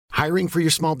Hiring for your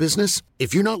small business?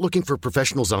 If you're not looking for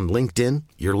professionals on LinkedIn,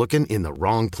 you're looking in the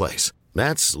wrong place.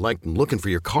 That's like looking for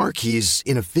your car keys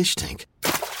in a fish tank.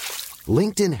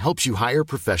 LinkedIn helps you hire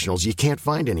professionals you can't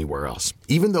find anywhere else,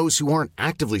 even those who aren't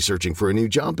actively searching for a new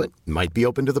job but might be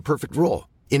open to the perfect role.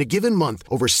 In a given month,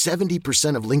 over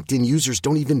 70% of LinkedIn users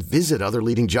don't even visit other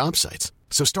leading job sites.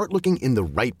 So start looking in the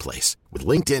right place. With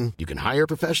LinkedIn, you can hire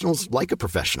professionals like a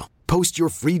professional. Post your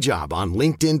free job on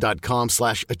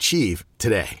linkedin.com/achieve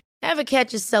today. Ever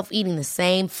catch yourself eating the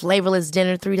same flavorless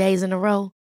dinner 3 days in a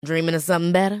row? Dreaming of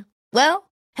something better?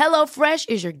 Well, HelloFresh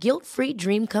is your guilt-free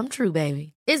dream come true,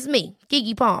 baby. It's me,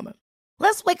 Keke Palmer.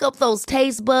 Let's wake up those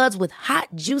taste buds with hot,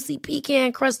 juicy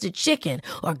pecan-crusted chicken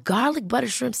or garlic butter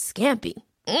shrimp scampi.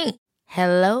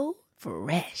 Hello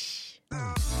Fresh.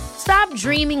 Stop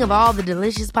dreaming of all the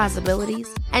delicious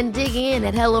possibilities and dig in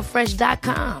at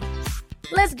HelloFresh.com.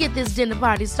 Let's get this dinner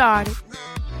party started.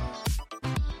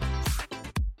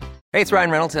 Hey, it's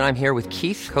Ryan Reynolds, and I'm here with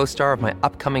Keith, co-star of my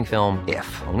upcoming film, If,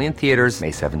 only in theaters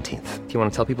May 17th. Do you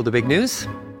want to tell people the big news?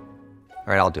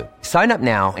 All right, I'll do it. Sign up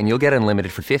now and you'll get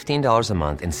unlimited for $15 a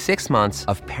month and 6 months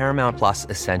of Paramount Plus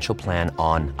Essential Plan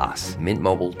on us.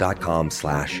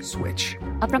 MintMobile.com/switch.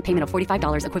 Upfront payment of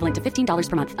 $45 equivalent to $15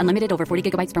 per month. Unlimited over 40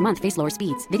 gigabytes per month. Face lower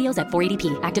speeds. Videos at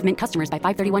 480p. Active Mint customers by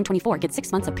 531.24 get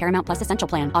 6 months of Paramount Plus Essential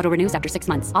Plan. Auto renews after 6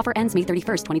 months. Offer ends May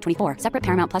 31st, 2024. Separate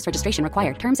Paramount Plus registration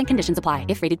required. Terms and conditions apply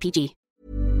if rated PG.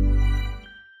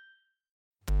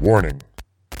 Warning.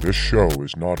 This show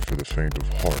is not for the faint of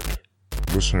heart.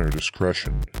 Listener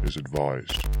discretion is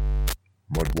advised.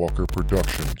 Mudwalker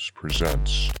Productions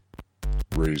presents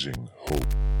Raising Hope.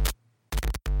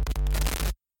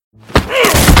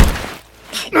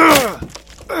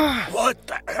 What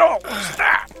the hell was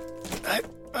that?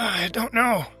 I don't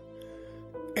know.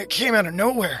 It came out of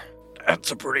nowhere.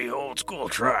 That's a pretty old school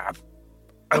trap.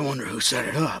 I wonder who set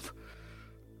it up.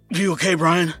 You okay,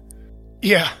 Brian?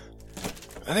 Yeah.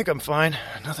 I think I'm fine.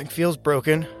 Nothing feels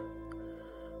broken.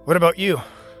 What about you?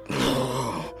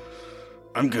 Oh,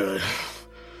 I'm good.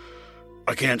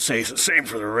 I can't say it's the same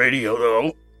for the radio,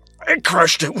 though. I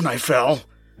crushed it when I fell.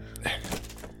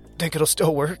 Think it'll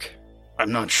still work?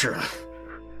 I'm not sure.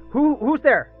 Who's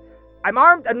there? I'm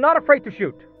armed and not afraid to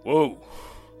shoot. Whoa.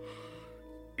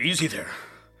 Easy there.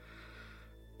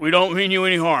 We don't mean you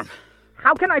any harm.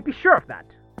 How can I be sure of that?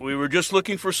 We were just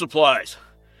looking for supplies.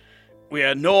 We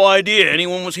had no idea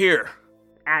anyone was here.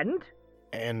 And?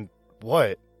 And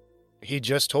what? He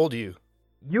just told you.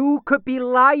 You could be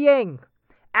lying.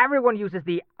 Everyone uses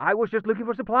the "I was just looking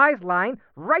for supplies" line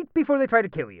right before they try to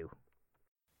kill you.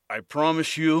 I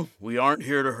promise you, we aren't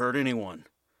here to hurt anyone.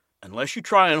 Unless you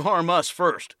try and harm us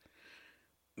first.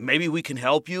 Maybe we can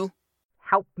help you?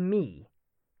 Help me?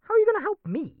 How are you going to help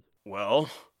me? Well,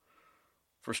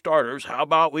 for starters, how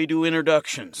about we do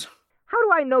introductions? How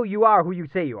do I know you are who you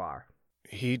say you are?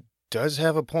 He does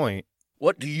have a point.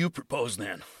 What do you propose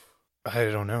then? I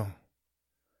don't know.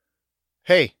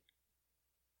 Hey,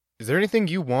 is there anything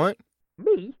you want?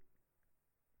 Me?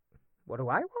 What do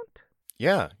I want?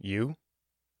 Yeah, you.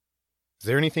 Is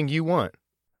there anything you want?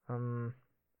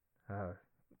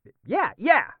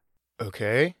 Yeah.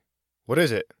 Okay. What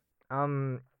is it?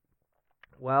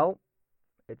 Well,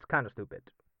 it's kind of stupid.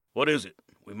 What is it?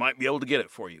 We might be able to get it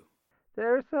for you.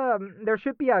 There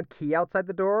should be a key outside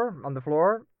the door on the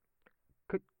floor.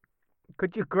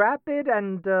 Could you grab it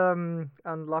and,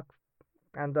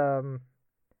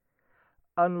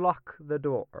 unlock the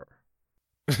door?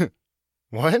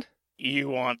 What? You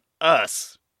want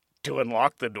us to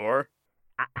unlock the door?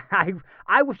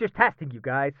 I was just testing you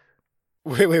guys.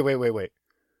 Wait.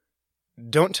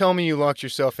 Don't tell me you locked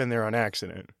yourself in there on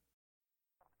accident.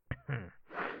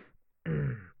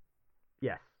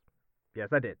 Yes,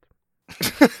 I did.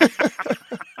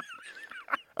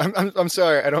 I'm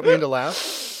sorry. I don't mean to laugh.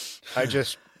 I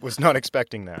just was not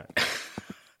expecting that.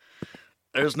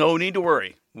 There's no need to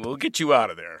worry. We'll get you out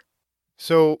of there.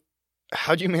 So,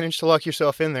 how'd you manage to lock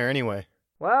yourself in there anyway?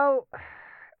 Well,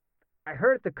 I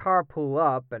heard the car pull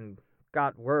up and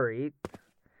got worried.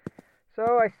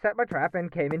 So I set my trap and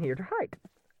came in here to hide.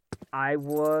 I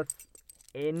was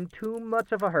in too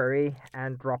much of a hurry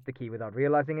and dropped the key without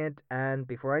realizing it, and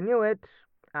before I knew it,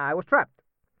 I was trapped.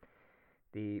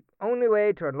 The only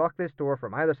way to unlock this door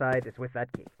from either side is with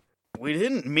that key. We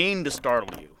didn't mean to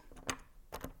startle you.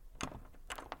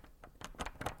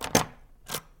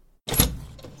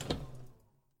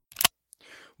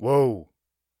 Whoa.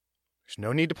 There's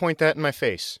no need to point that in my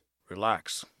face.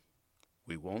 Relax.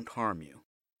 We won't harm you.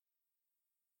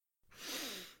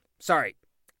 Sorry,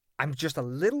 I'm just a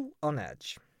little on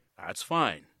edge. That's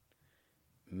fine.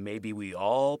 Maybe we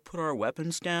all put our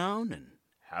weapons down and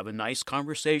have a nice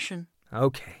conversation?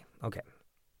 Okay, Okay.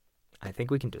 I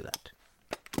think we can do that.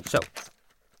 So,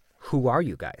 who are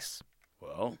you guys?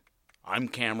 Well, I'm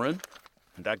Cameron,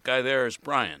 and that guy there is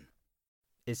Brian.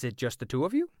 Is it just the two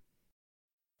of you?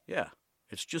 Yeah,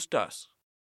 it's just us.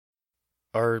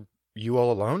 Are you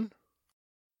all alone?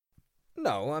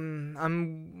 No,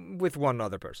 I'm with one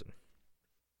other person.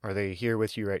 Are they here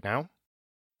with you right now?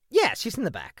 Yeah, she's in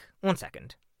the back. 1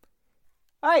 second.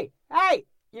 Hey!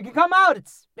 You can come out.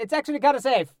 It's actually kind of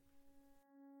safe.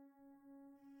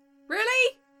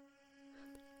 Really?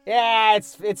 Yeah,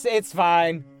 it's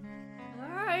fine.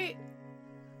 Alright.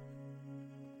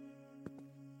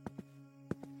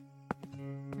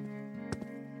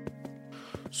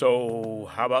 So,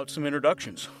 how about some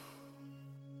introductions?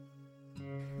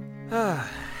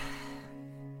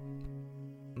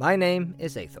 My name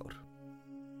is Aethor.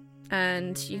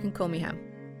 And you can call me Ham.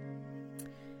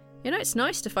 You know, it's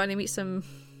nice to finally meet some,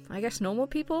 I guess, normal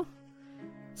people.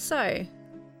 So,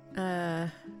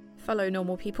 fellow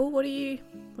normal people, what are you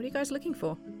guys looking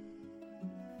for?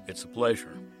 It's a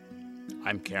pleasure.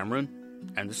 I'm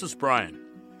Cameron, and this is Brian.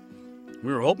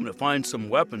 We were hoping to find some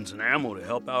weapons and ammo to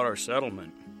help out our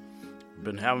settlement. We've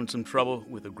been having some trouble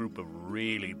with a group of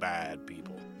really bad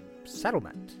people.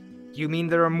 Settlement? You mean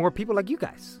there are more people like you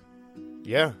guys?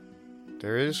 Yeah,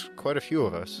 there is quite a few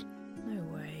of us. No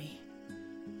way.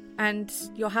 And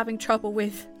you're having trouble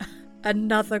with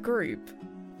another group?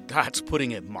 That's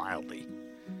putting it mildly.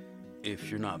 If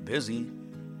you're not busy,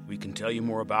 we can tell you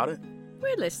more about it.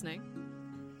 We're listening.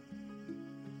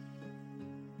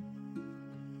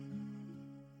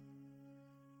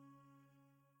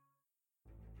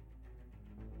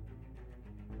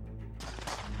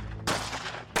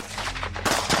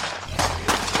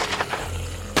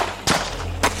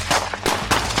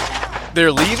 They're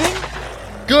leaving?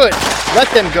 Good! Let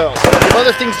them go. We have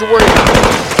other things to worry about.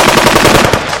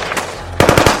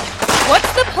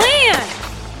 What's the plan?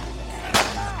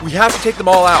 We have to take them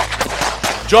all out.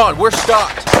 John, we're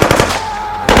stopped. We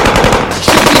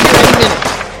should be here any minute.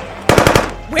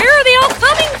 Where are they all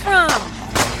coming from?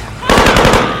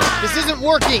 This isn't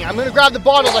working. I'm gonna grab the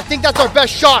bottles. I think that's our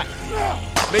best shot.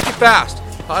 Make it fast.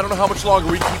 I don't know how much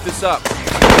longer we can keep this up.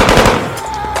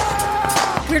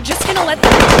 We're just gonna let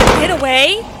them get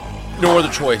away? No other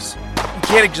choice. We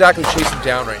can't exactly chase them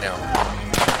down right now.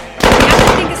 We have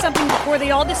to think of something before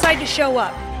they all decide to show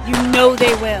up. You know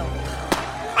they will.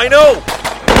 I know!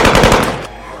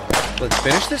 Let's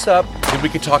finish this up, then we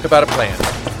can talk about a plan.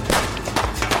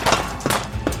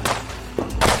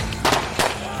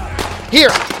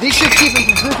 Here, these should keep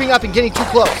him from grouping up and getting too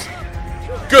close.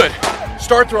 Good.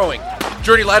 Start throwing.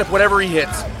 Journey light up whatever he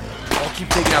hits. I'll keep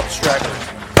taking out the stragglers.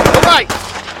 All right.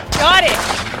 Got it.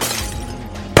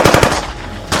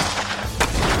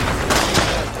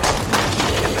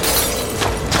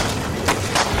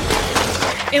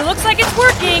 It looks like it's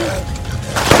working.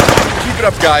 Keep it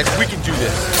up, guys. We can do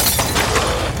this.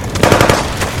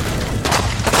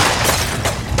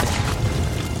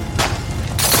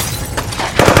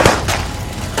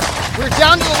 We're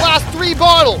down to the last 3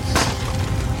 bottles.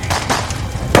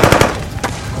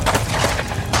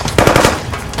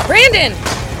 Brandon!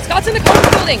 Scott's in the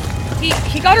comms building.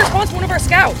 He got a response from one of our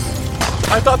scouts.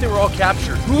 I thought they were all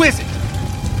captured. Who is it?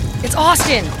 It's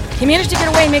Austin. He managed to get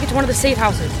away and make it to one of the safe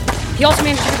houses. He also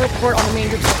managed to give a report on the main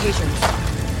group's locations.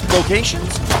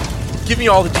 Locations? Give me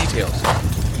all the details.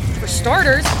 For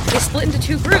starters, they split into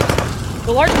 2 groups.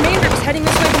 The larger main group is heading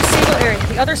this way from the Sable area.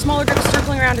 The other smaller group is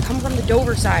circling around to come from the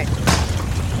Dover side.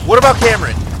 What about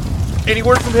Cameron? Any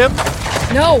word from him?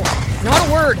 No, not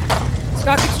a word.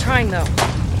 Scott keeps trying, though.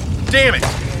 Damn it!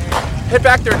 Head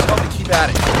back there and tell them to keep at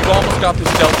it. We've almost got this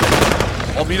dealt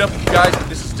with. I'll meet up with you guys when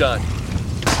this is done.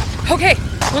 Okay,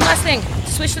 one last thing.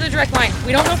 Switch to the direct line.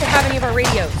 We don't know if they have any of our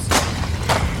radios.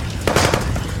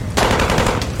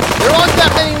 There aren't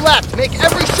that many left. Make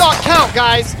every shot count,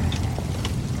 guys.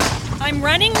 I'm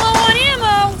running low on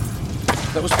ammo.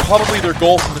 That was probably their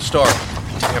goal from the start.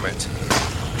 Damn it.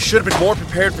 We should have been more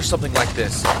prepared for something like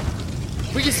this.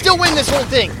 We can still win this whole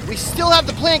thing. We still have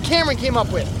the plan Cameron came up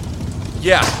with.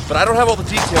 Yeah, but I don't have all the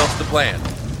details of the plan.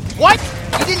 What?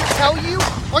 He didn't tell you?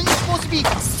 Aren't you supposed to be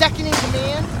second in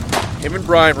command? Him and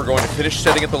Brian were going to finish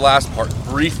setting up the last part and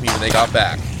brief me when they got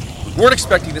back. We weren't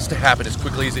expecting this to happen as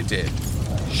quickly as it did.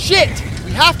 Shit!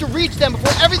 We have to reach them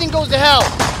before everything goes to hell.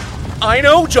 I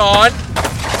know, John!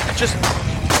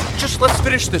 Just let's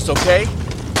finish this, okay?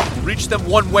 We'll reach them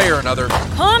one way or another.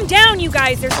 Calm down, you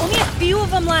guys. There's only a few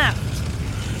of them left.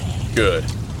 Good.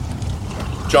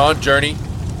 John, Journey,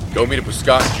 go meet up with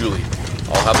Scott and Julie.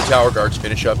 I'll have the tower guards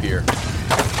finish up here.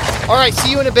 All right, see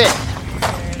you in a bit.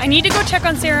 I need to go check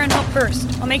on Sarah and help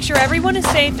first. I'll make sure everyone is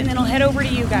safe, and then I'll head over to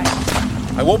you guys.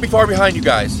 I won't be far behind you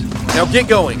guys. Now get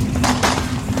going.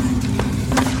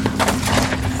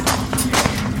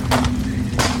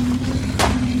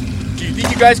 Do you think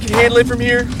you guys can handle it from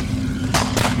here?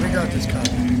 We got this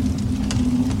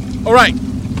covered. All right.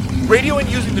 Radio in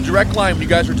using the direct line when you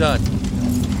guys are done.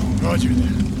 Roger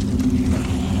that.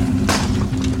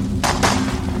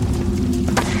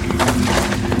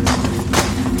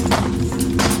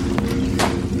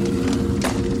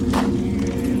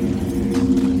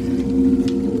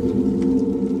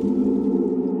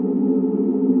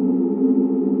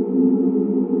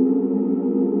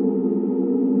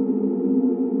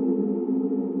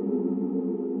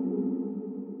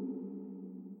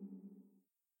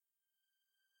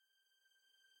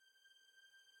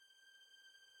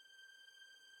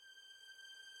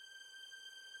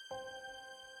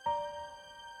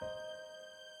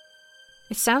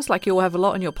 It sounds like you all have a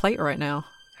lot on your plate right now.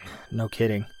 No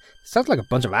kidding. Sounds like a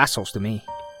bunch of assholes to me.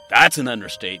 That's an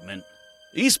understatement.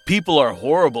 These people are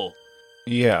horrible.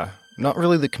 Yeah, not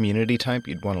really the community type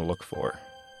you'd want to look for.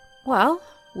 Well,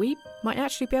 we might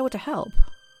actually be able to help.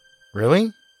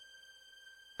 Really?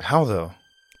 How, though?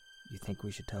 You think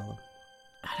we should tell them?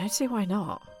 I don't see why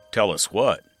not. Tell us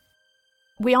what?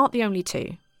 We aren't the only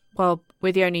two. Well,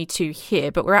 we're the only two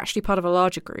here, but we're actually part of a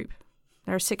larger group.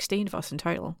 There are 16 of us in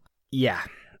total. Yeah,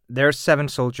 there's 7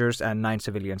 soldiers and 9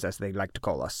 civilians, as they like to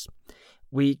call us.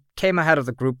 We came ahead of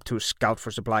the group to scout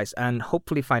for supplies and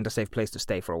hopefully find a safe place to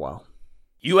stay for a while.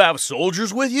 You have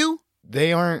soldiers with you?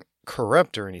 They aren't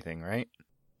corrupt or anything, right?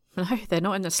 No, they're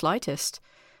not in the slightest.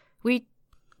 We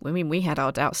had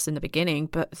our doubts in the beginning,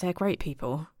 but they're great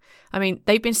people. I mean,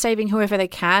 they've been saving whoever they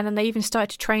can, and they even started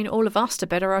to train all of us to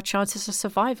better our chances of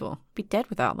survival. We'd be dead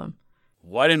without them.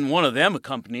 Why didn't one of them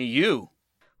accompany you?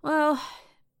 Well,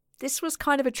 this was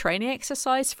kind of a training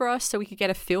exercise for us so we could get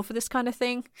a feel for this kind of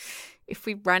thing. If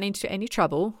we ran into any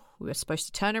trouble, we were supposed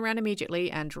to turn around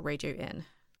immediately and radio in.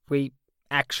 We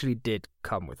actually did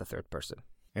come with a third person.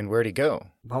 And where'd he go?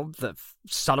 Well, the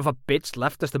son of a bitch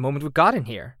left us the moment we got in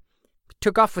here. He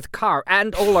took off with the car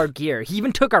and all our gear. He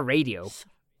even took our radio.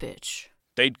 Bitch.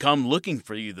 They'd come looking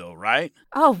for you, though, right?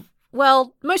 Oh,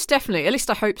 well, most definitely. At least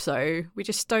I hope so. We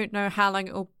just don't know how long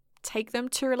it'll take them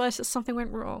to realize that something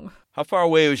went wrong. How far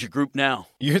away is your group now?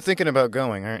 You're thinking about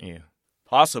going, aren't you?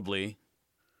 Possibly.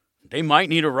 They might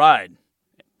need a ride.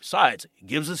 Besides, it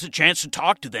gives us a chance to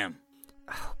talk to them.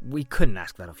 We couldn't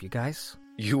ask that of you guys.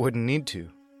 You wouldn't need to.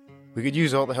 We could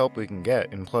use all the help we can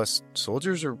get, and plus,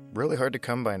 soldiers are really hard to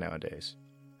come by nowadays.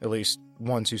 At least,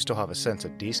 ones who still have a sense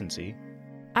of decency.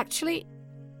 Actually,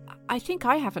 I think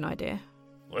I have an idea.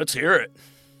 Let's hear it.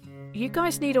 You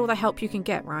guys need all the help you can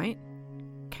get, right?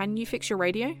 Can you fix your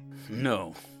radio?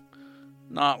 No.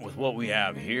 Not with what we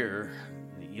have here.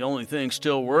 The only thing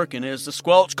still working is the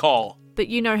squelch call. But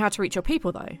you know how to reach your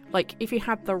people, though. Like, if you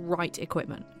had the right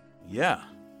equipment. Yeah,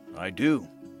 I do.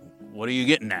 What are you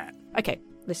getting at? Okay,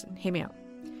 listen, hear me out.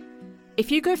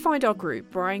 If you go find our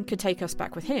group, Brian could take us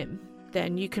back with him.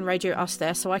 Then you can radio us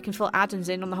there so I can fill Adams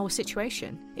in on the whole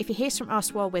situation. If he hears from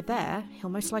us while we're there, he'll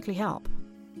most likely help.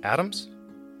 Adams?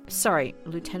 Sorry,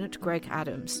 Lieutenant Greg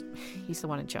Adams. He's the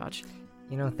one in charge.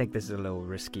 You don't think this is a little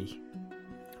risky?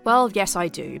 Well, yes, I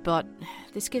do, but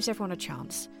this gives everyone a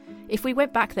chance. If we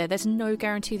went back there, there's no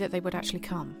guarantee that they would actually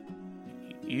come.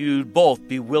 You'd both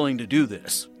be willing to do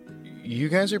this. You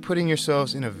guys are putting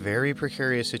yourselves in a very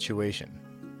precarious situation.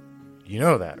 You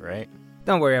know that, right?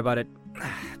 Don't worry about it.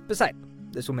 Besides,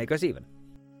 this will make us even.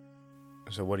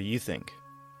 So what do you think?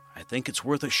 I think it's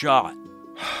worth a shot.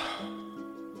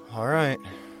 All right.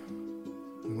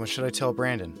 What should I tell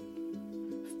Brandon?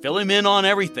 Fill him in on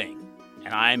everything.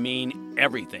 And I mean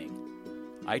everything.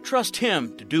 I trust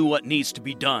him to do what needs to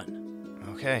be done.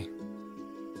 Okay.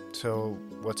 So,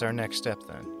 what's our next step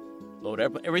then? Load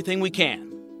everything we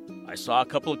can. I saw a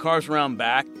couple of cars around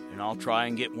back, and I'll try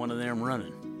and get one of them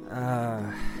running.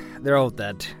 They're all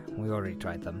dead. We already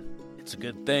tried them. It's a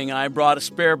good thing I brought a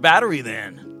spare battery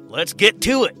then. Let's get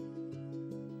to it.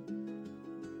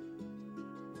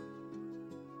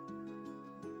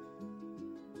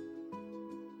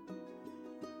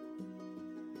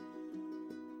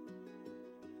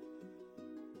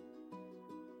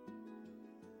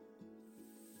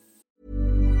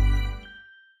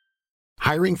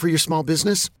 Hiring for your small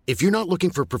business? If you're not looking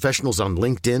for professionals on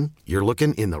LinkedIn, you're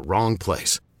looking in the wrong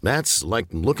place. That's like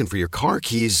looking for your car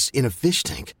keys in a fish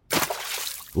tank.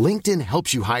 LinkedIn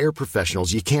helps you hire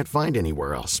professionals you can't find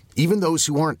anywhere else, even those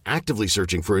who aren't actively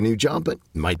searching for a new job but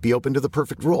might be open to the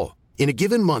perfect role. In a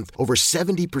given month, over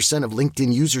 70% of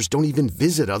LinkedIn users don't even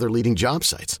visit other leading job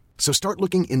sites. So start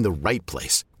looking in the right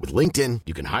place. With LinkedIn,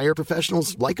 you can hire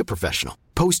professionals like a professional.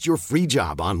 Post your free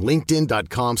job on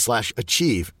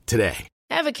linkedin.com/achieve today.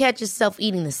 Ever catch yourself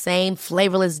eating the same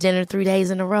flavorless dinner 3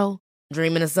 days in a row?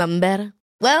 Dreaming of something better?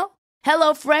 Well,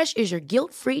 HelloFresh is your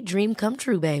guilt-free dream come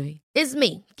true, baby. It's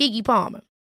me, Keke Palmer.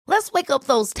 Let's wake up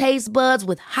those taste buds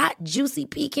with hot, juicy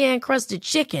pecan-crusted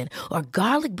chicken or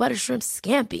garlic butter shrimp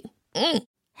scampi.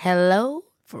 Hello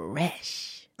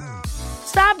Fresh.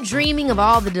 Stop dreaming of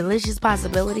all the delicious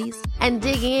possibilities and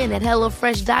dig in at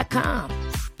HelloFresh.com.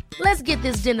 Let's get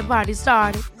this dinner party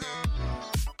started.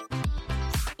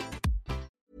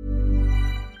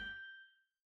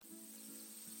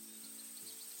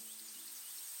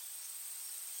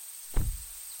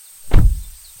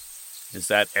 Is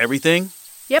that everything?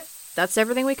 Yep, that's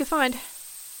everything we could find.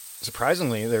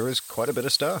 Surprisingly, there was quite a bit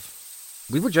of stuff.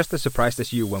 We were just as surprised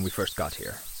as you when we first got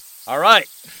here. All right.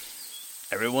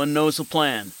 Everyone knows the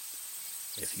plan.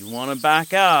 If you want to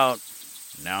back out,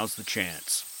 now's the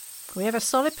chance. We have a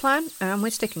solid plan, and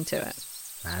we're sticking to it.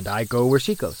 And I go where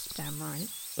she goes. Damn right.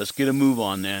 Let's get a move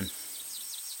on then.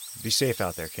 Be safe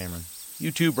out there, Cameron.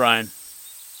 You too, Brian.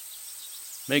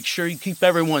 Make sure you keep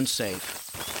everyone safe.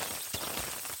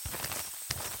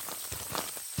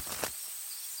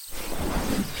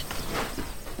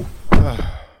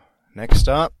 Next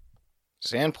stop,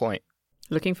 Sandpoint.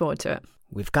 Looking forward to it.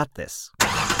 We've got this.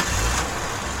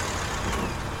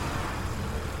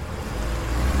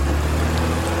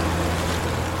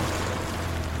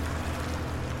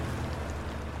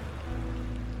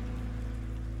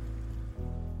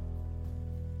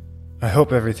 I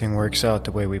hope everything works out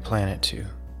the way we plan it to.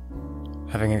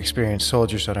 Having experienced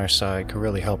soldiers on our side could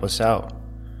really help us out,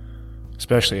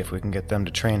 especially if we can get them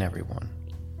to train everyone.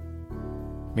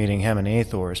 Meeting Hem and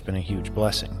Aethor has been a huge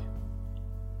blessing.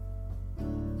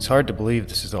 It's hard to believe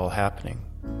this is all happening.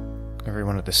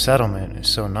 Everyone at the settlement is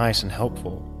so nice and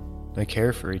helpful. They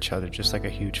care for each other just like a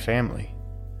huge family.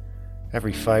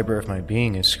 Every fiber of my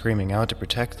being is screaming out to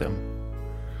protect them,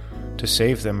 to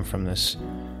save them from this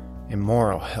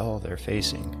immoral hell they're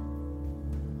facing.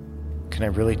 Can I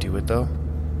really do it, though?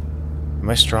 Am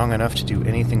I strong enough to do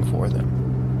anything for them?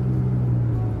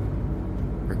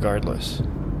 Regardless,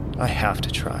 I have to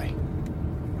try.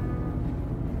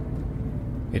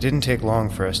 It didn't take long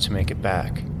for us to make it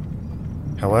back.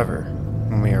 However,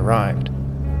 when we arrived,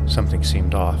 something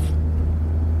seemed off.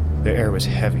 The air was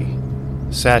heavy,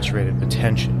 saturated with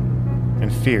tension,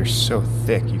 and fear so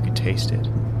thick you could taste it.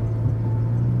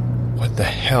 What the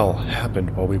hell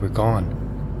happened while we were gone?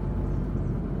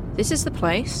 This is the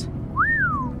place?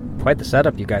 Quite the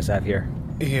setup you guys have here.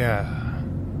 Yeah.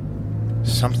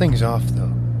 Something's off,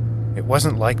 though. It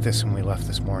wasn't like this when we left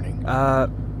this morning.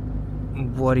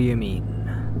 What do you mean?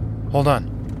 Hold on.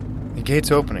 The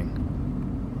gate's opening.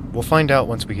 We'll find out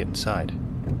once we get inside.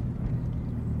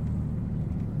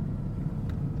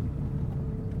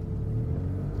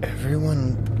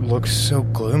 Everyone looks so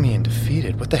gloomy and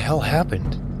defeated. What the hell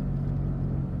happened?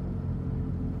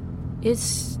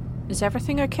 Is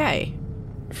everything okay?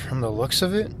 From the looks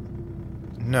of it,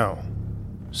 no.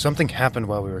 Something happened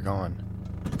while we were gone.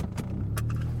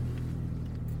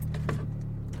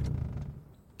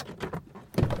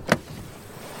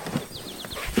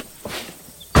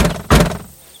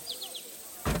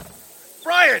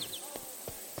 Brian!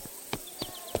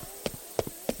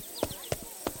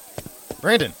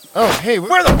 Brandon! Oh, hey,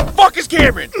 Where the fuck is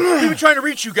Cameron? We've been trying to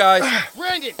reach you guys.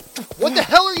 Brandon, what the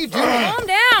hell are you doing? Calm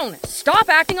down. Stop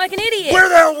acting like an idiot. Where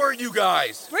the hell were you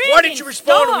guys? Brandon, Why didn't you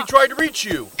respond when we stop. tried to reach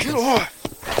you? Get off!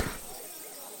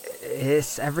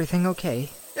 Is everything okay?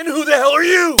 And who the hell are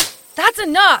you? That's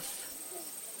enough.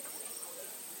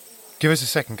 Give us a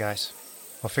second, guys.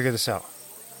 I'll figure this out.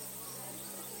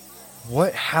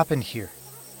 What happened here?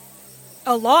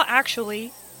 A lot,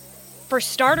 actually. For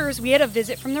starters, we had a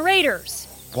visit from the raiders.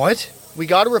 What? We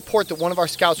got a report that one of our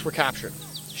scouts were captured.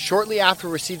 Shortly after,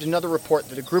 we received another report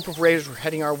that a group of raiders were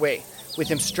heading our way, with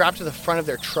him strapped to the front of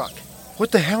their truck.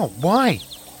 What the hell? Why?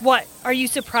 What, are you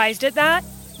surprised at that?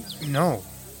 No.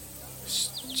 It's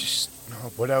just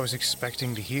not what I was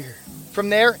expecting to hear. From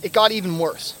there, it got even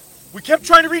worse. We kept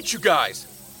trying to reach you guys.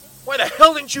 Why the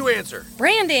hell didn't you answer?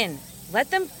 Brandon,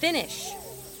 let them finish.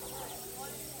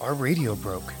 Our radio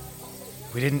broke.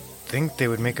 We didn't think they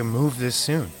would make a move this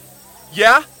soon.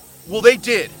 Yeah? Well, they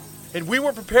did. And we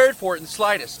weren't prepared for it in the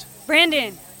slightest.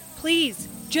 Brandon, please,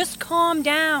 just calm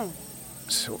down.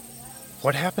 So,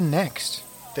 what happened next?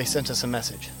 They sent us a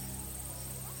message.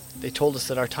 They told us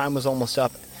that our time was almost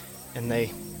up, and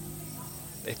they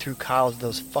threw Kyle to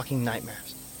those fucking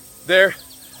nightmares. There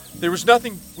was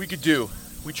nothing we could do.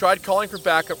 We tried calling for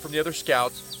backup from the other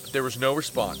scouts, but there was no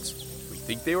response. We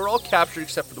think they were all captured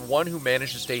except for the one who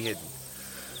managed to stay hidden.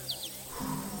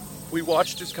 We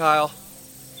watched as Kyle.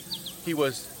 He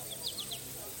was...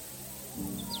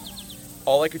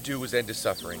 All I could do was end his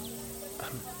suffering.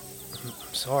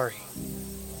 I'm sorry.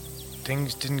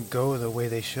 Things didn't go the way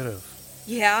they should have.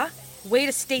 Yeah? Way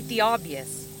to state the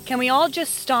obvious. Can we all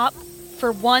just stop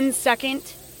for 1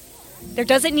 second? There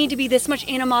doesn't need to be this much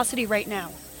animosity right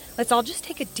now. Let's all just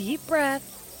take a deep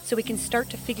breath so we can start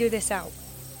to figure this out.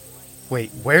 Wait,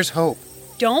 where's Hope?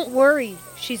 Don't worry.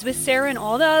 She's with Sarah and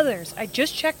all the others. I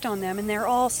just checked on them and they're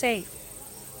all safe.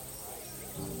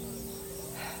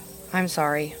 I'm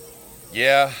sorry.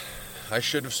 Yeah, I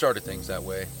should have started things that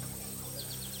way.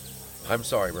 I'm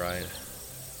sorry, Brian.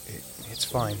 It's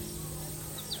fine.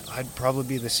 I'd probably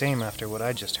be the same after what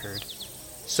I just heard.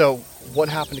 So, what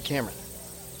happened to Cameron?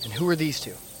 And who are these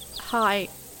two? Hi.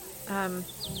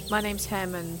 My name's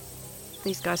Hem, and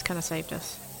these guys kind of saved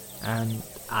us. And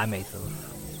I'm Ethel.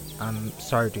 I'm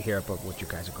sorry to hear about what you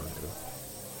guys are going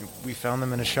through. We found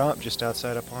them in a shop just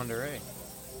outside of Ponderay.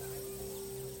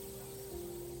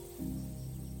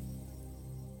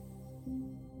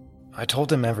 I told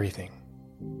them everything,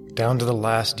 down to the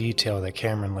last detail that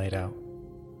Cameron laid out.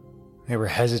 They were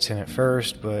hesitant at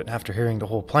first, but after hearing the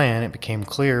whole plan, it became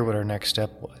clear what our next step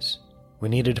was. We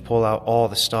needed to pull out all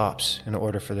the stops in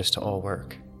order for this to all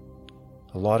work.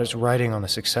 A lot is riding on the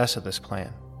success of this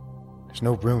plan. There's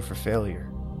no room for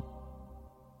failure.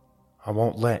 I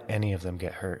won't let any of them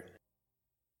get hurt.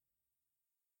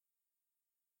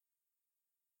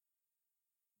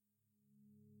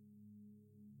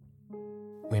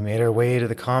 We made our way to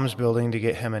the comms building to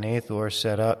get Hem and Aethor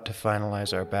set up to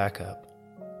finalize our backup.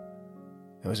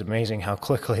 It was amazing how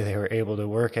quickly they were able to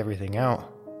work everything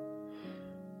out.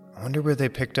 I wonder where they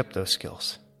picked up those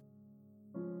skills.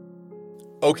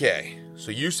 Okay,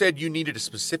 so you said you needed a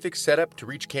specific setup to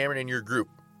reach Cameron and your group,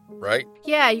 right?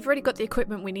 Yeah, you've already got the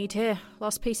equipment we need here.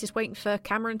 Last piece is waiting for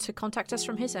Cameron to contact us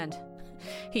from his end.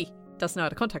 He does know how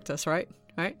to contact us, right?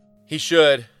 Right? He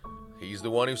should. He's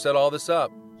the one who set all this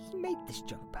up. He made this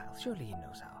junk pile. Surely he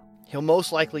knows how. He'll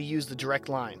most likely use the direct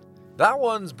line. That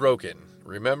one's broken,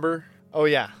 remember? Oh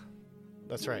yeah,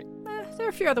 that's right. There are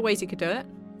a few other ways you could do it.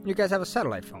 You guys have a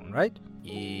satellite phone, right?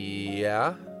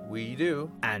 Yeah, we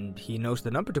do. And he knows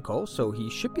the number to call, so he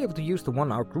should be able to use the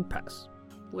one our group has.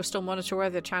 We'll still monitor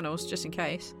other channels, just in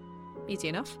case. Easy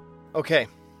enough. Okay,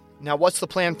 now what's the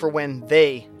plan for when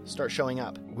they start showing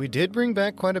up? We did bring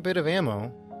back quite a bit of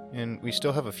ammo, and we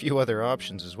still have a few other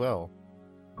options as well.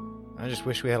 I just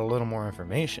wish we had a little more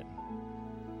information.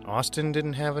 Austin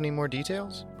didn't have any more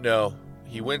details? No,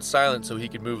 he went silent so he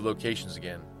could move locations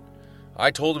again. I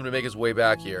told him to make his way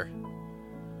back here.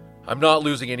 I'm not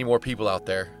losing any more people out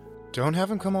there. Don't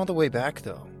have him come all the way back,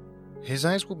 though. His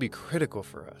eyes will be critical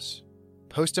for us.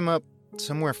 Post him up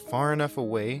somewhere far enough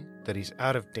away that he's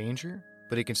out of danger,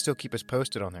 but he can still keep us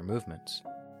posted on their movements.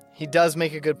 He does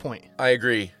make a good point. I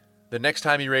agree. The next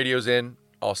time he radios in,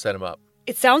 I'll set him up.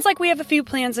 It sounds like we have a few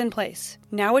plans in place.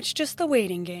 Now it's just the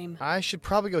waiting game. I should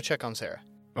probably go check on Sarah.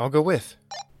 I'll go with.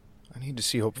 I need to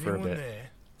see Hope for a bit. There?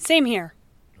 Same here.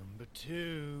 Number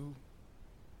 2.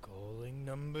 Calling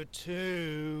number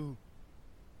 2.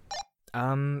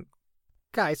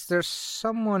 Guys, there's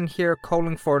someone here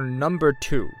calling for number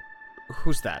 2.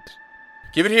 Who's that?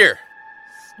 Give it here.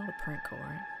 It's not a prank call,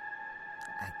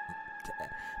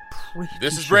 right?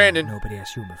 This is Brandon. Nobody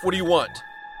has humor. What do you want?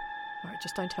 Alright,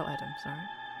 just don't tell Adam, sorry.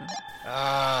 Right.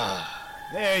 Ah,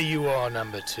 there you are,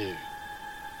 number 2.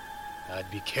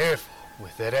 I'd be careful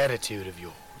with that attitude of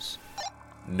yours.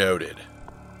 Noted.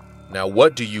 Now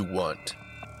what do you want?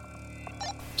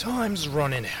 Time's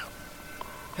running out.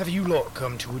 Have you lot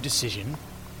come to a decision?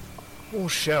 Or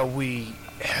shall we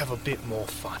have a bit more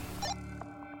fun?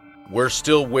 We're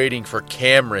still waiting for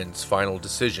Cameron's final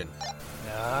decision.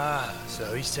 Ah,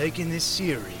 so he's taking this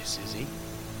serious, is he?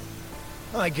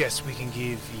 I guess we can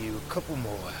give you a couple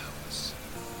more hours.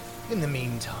 In the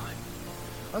meantime,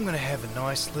 I'm gonna have a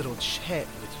nice little chat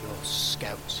with your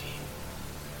scouts here.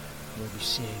 We'll be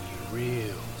seeing you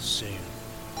real soon.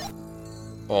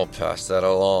 I'll pass that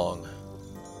along.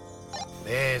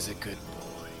 There's a good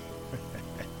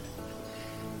boy.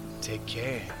 Take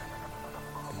care,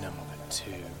 number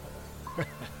 2.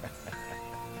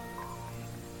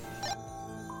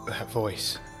 That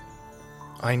voice.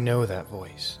 I know that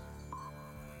voice.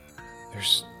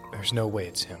 There's no way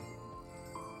it's him.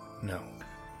 No,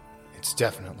 it's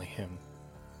definitely him.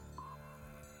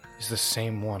 He's the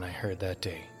same one I heard that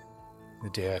day. The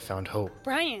day I found Hope.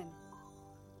 Brian!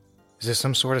 Is this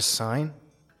some sort of sign?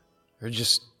 Or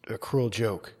just a cruel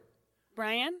joke?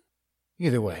 Brian?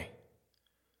 Either way,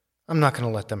 I'm not going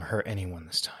to let them hurt anyone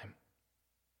this time.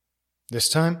 This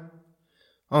time,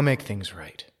 I'll make things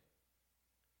right.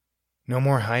 No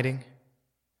more hiding,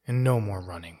 and no more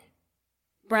running.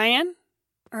 Brian,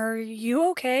 are you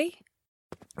okay?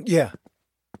 Yeah,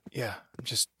 I'm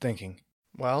just thinking.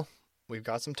 Well, we've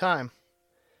got some time.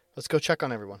 Let's go check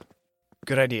on everyone.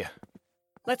 Good idea.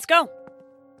 Let's go.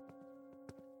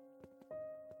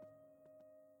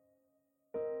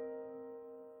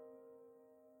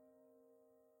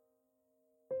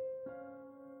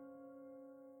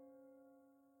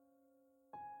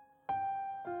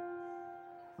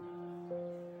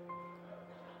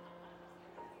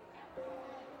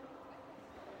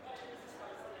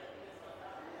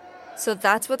 So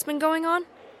that's what's been going on?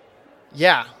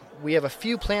 Yeah, we have a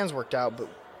few plans worked out, but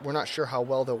we're not sure how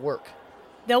well they'll work.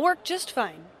 They'll work just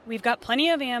fine. We've got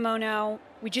plenty of ammo now.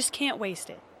 We just can't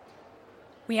waste it.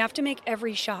 We have to make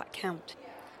every shot count.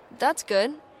 That's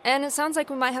good. And it sounds like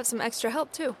we might have some extra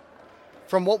help, too.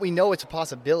 From what we know, it's a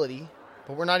possibility,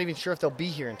 but we're not even sure if they'll be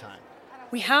here in time.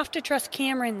 We have to trust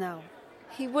Cameron, though.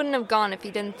 He wouldn't have gone if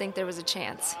he didn't think there was a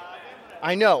chance.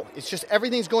 I know. It's just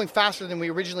everything's going faster than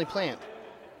we originally planned.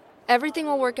 Everything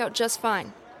will work out just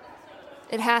fine.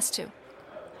 It has to.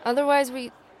 Otherwise,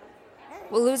 we'll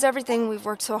lose everything we've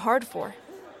worked so hard for.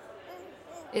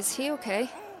 Is he okay?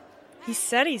 He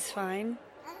said he's fine.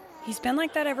 He's been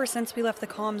like that ever since we left the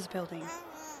comms building.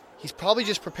 He's probably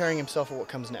just preparing himself for what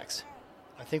comes next.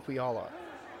 I think we all are.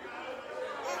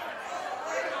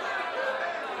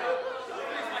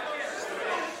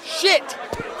 Shit!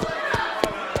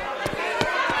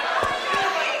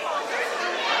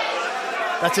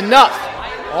 That's enough!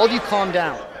 All of you calm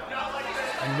down.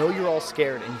 I know you're all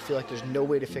scared and you feel like there's no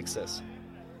way to fix this.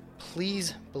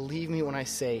 Please believe me when I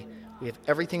say we have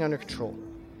everything under control.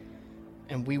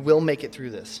 And we will make it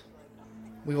through this.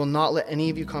 We will not let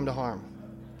any of you come to harm.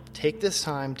 Take this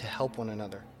time to help one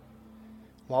another.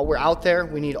 While we're out there,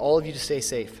 we need all of you to stay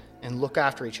safe and look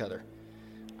after each other.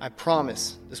 I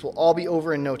promise this will all be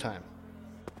over in no time.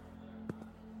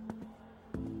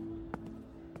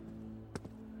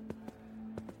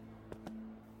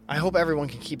 I hope everyone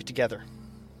can keep it together.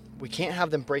 We can't have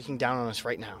them breaking down on us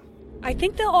right now. I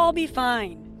think they'll all be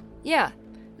fine. Yeah,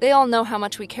 they all know how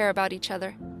much we care about each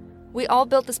other. We all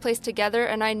built this place together,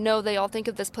 and I know they all think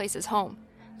of this place as home.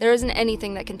 There isn't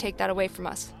anything that can take that away from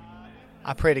us.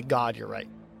 I pray to God you're right.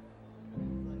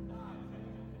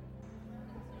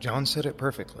 John said it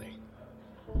perfectly.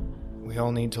 We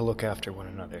all need to look after one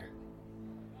another.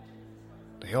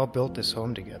 They all built this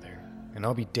home together, and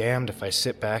I'll be damned if I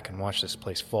sit back and watch this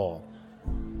place fall.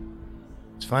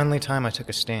 It's finally time I took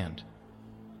a stand.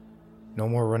 No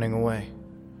more running away.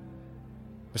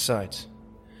 Besides,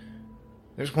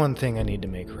 there's one thing I need to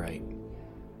make right.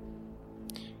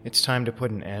 It's time to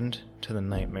put an end to the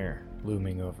nightmare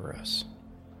looming over us.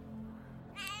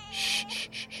 Shh, shh,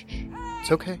 shh, shh.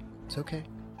 It's okay. It's okay.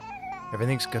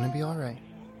 Everything's gonna be alright.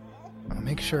 I'll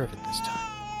make sure of it this time.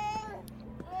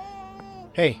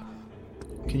 Hey,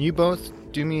 can you both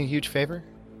do me a huge favor?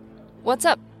 What's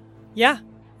up? Yeah,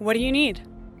 what do you need?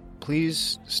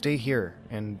 Please stay here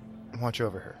and watch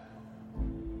over her.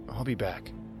 I'll be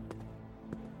back.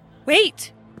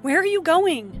 Wait! Where are you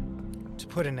going? To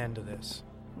put an end to this.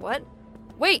 What?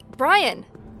 Wait, Brian!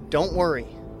 Don't worry.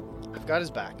 I've got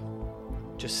his back.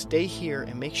 Just stay here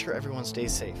and make sure everyone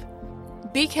stays safe.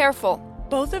 Be careful.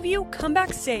 Both of you, come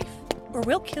back safe, or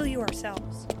we'll kill you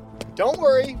ourselves. Don't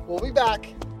worry, we'll be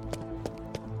back.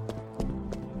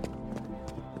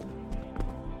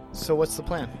 So what's the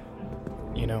plan?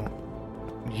 You know,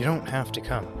 you don't have to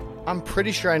come. I'm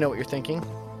pretty sure I know what you're thinking.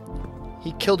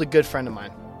 He killed a good friend of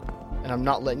mine, and I'm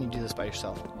not letting you do this by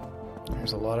yourself.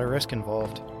 There's a lot of risk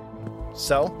involved.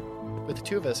 So, with the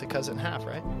two of us, it cuts it in half,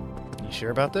 right? You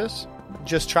sure about this?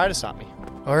 Just try to stop me.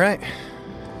 All right.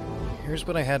 Here's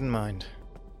what I had in mind.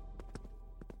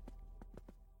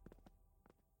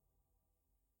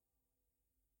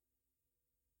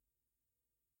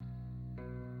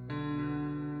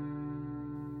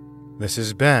 This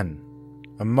has been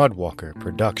a Mudwalker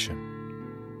production.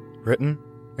 Written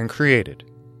and created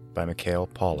by Mikhail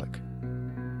Pollock.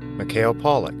 Mikhail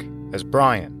Pollock as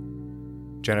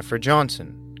Brian. Jennifer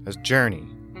Johnson as Journey.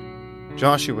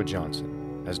 Joshua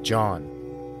Johnson as John.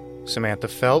 Samantha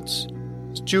Feltz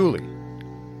as Julie.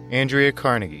 Andrea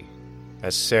Carnegie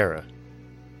as Sarah.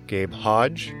 Gabe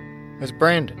Hodge as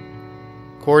Brandon.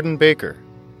 Corden Baker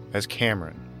as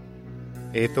Cameron.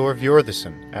 Aethor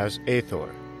Vjorðason as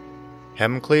Aethor.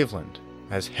 Hem Cleveland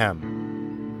as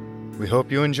Hem. We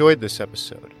hope you enjoyed this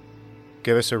episode.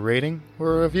 Give us a rating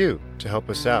or a review to help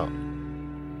us out.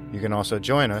 You can also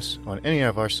join us on any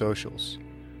of our socials.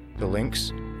 The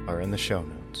links are in the show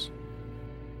notes.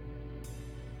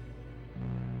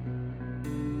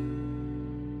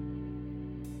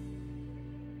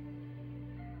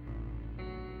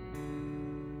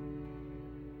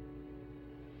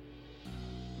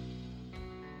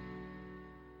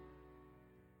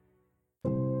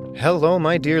 Hello,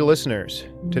 my dear listeners.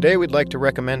 Today we'd like to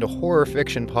recommend a horror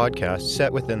fiction podcast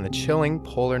set within the chilling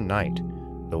polar night,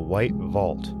 The White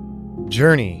Vault.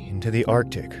 Journey into the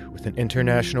Arctic with an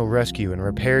international rescue and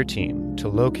repair team to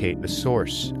locate the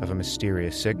source of a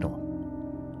mysterious signal.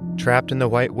 Trapped in the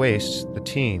white wastes, the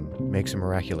team makes a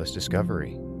miraculous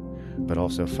discovery, but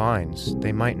also finds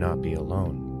they might not be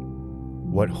alone.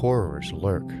 What horrors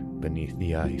lurk beneath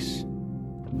the ice?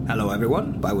 Hello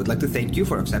everyone, I would like to thank you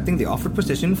for accepting the offered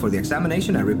position for the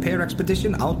examination and repair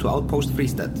expedition out to Outpost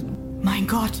Fristedt. Mein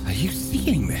Gott, are you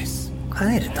seeing this?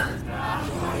 Aerta.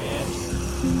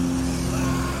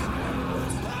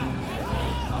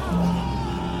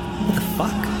 What the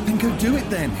fuck? Then go do it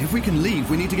then. If we can leave,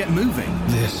 we need to get moving.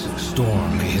 This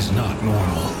storm is not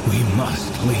normal. We must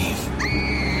leave.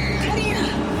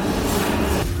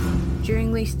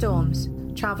 During these storms,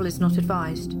 travel is not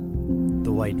advised.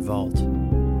 The White Vault.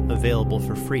 Available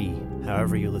for free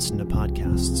however you listen to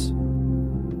podcasts.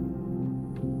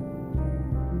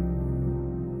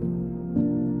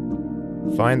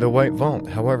 Find The White Vault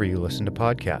however you listen to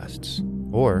podcasts,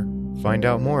 or find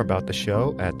out more about the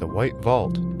show at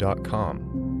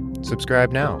thewhitevault.com.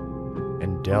 Subscribe now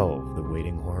and delve the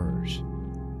waiting horrors.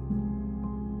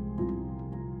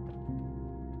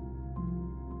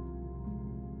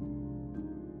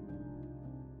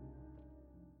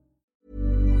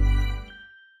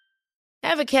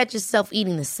 Ever catch yourself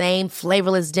eating the same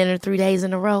flavorless dinner 3 days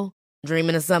in a row?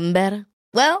 Dreaming of something better?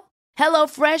 Well,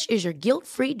 HelloFresh is your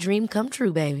guilt-free dream come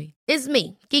true, baby. It's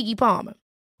me, Keke Palmer.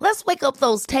 Let's wake up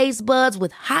those taste buds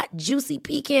with hot, juicy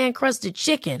pecan-crusted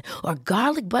chicken or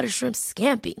garlic butter shrimp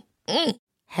scampi.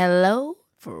 Hello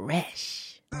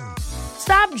Fresh.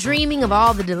 Stop dreaming of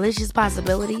all the delicious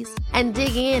possibilities and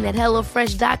dig in at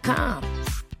HelloFresh.com.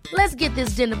 Let's get this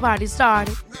dinner party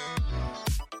started.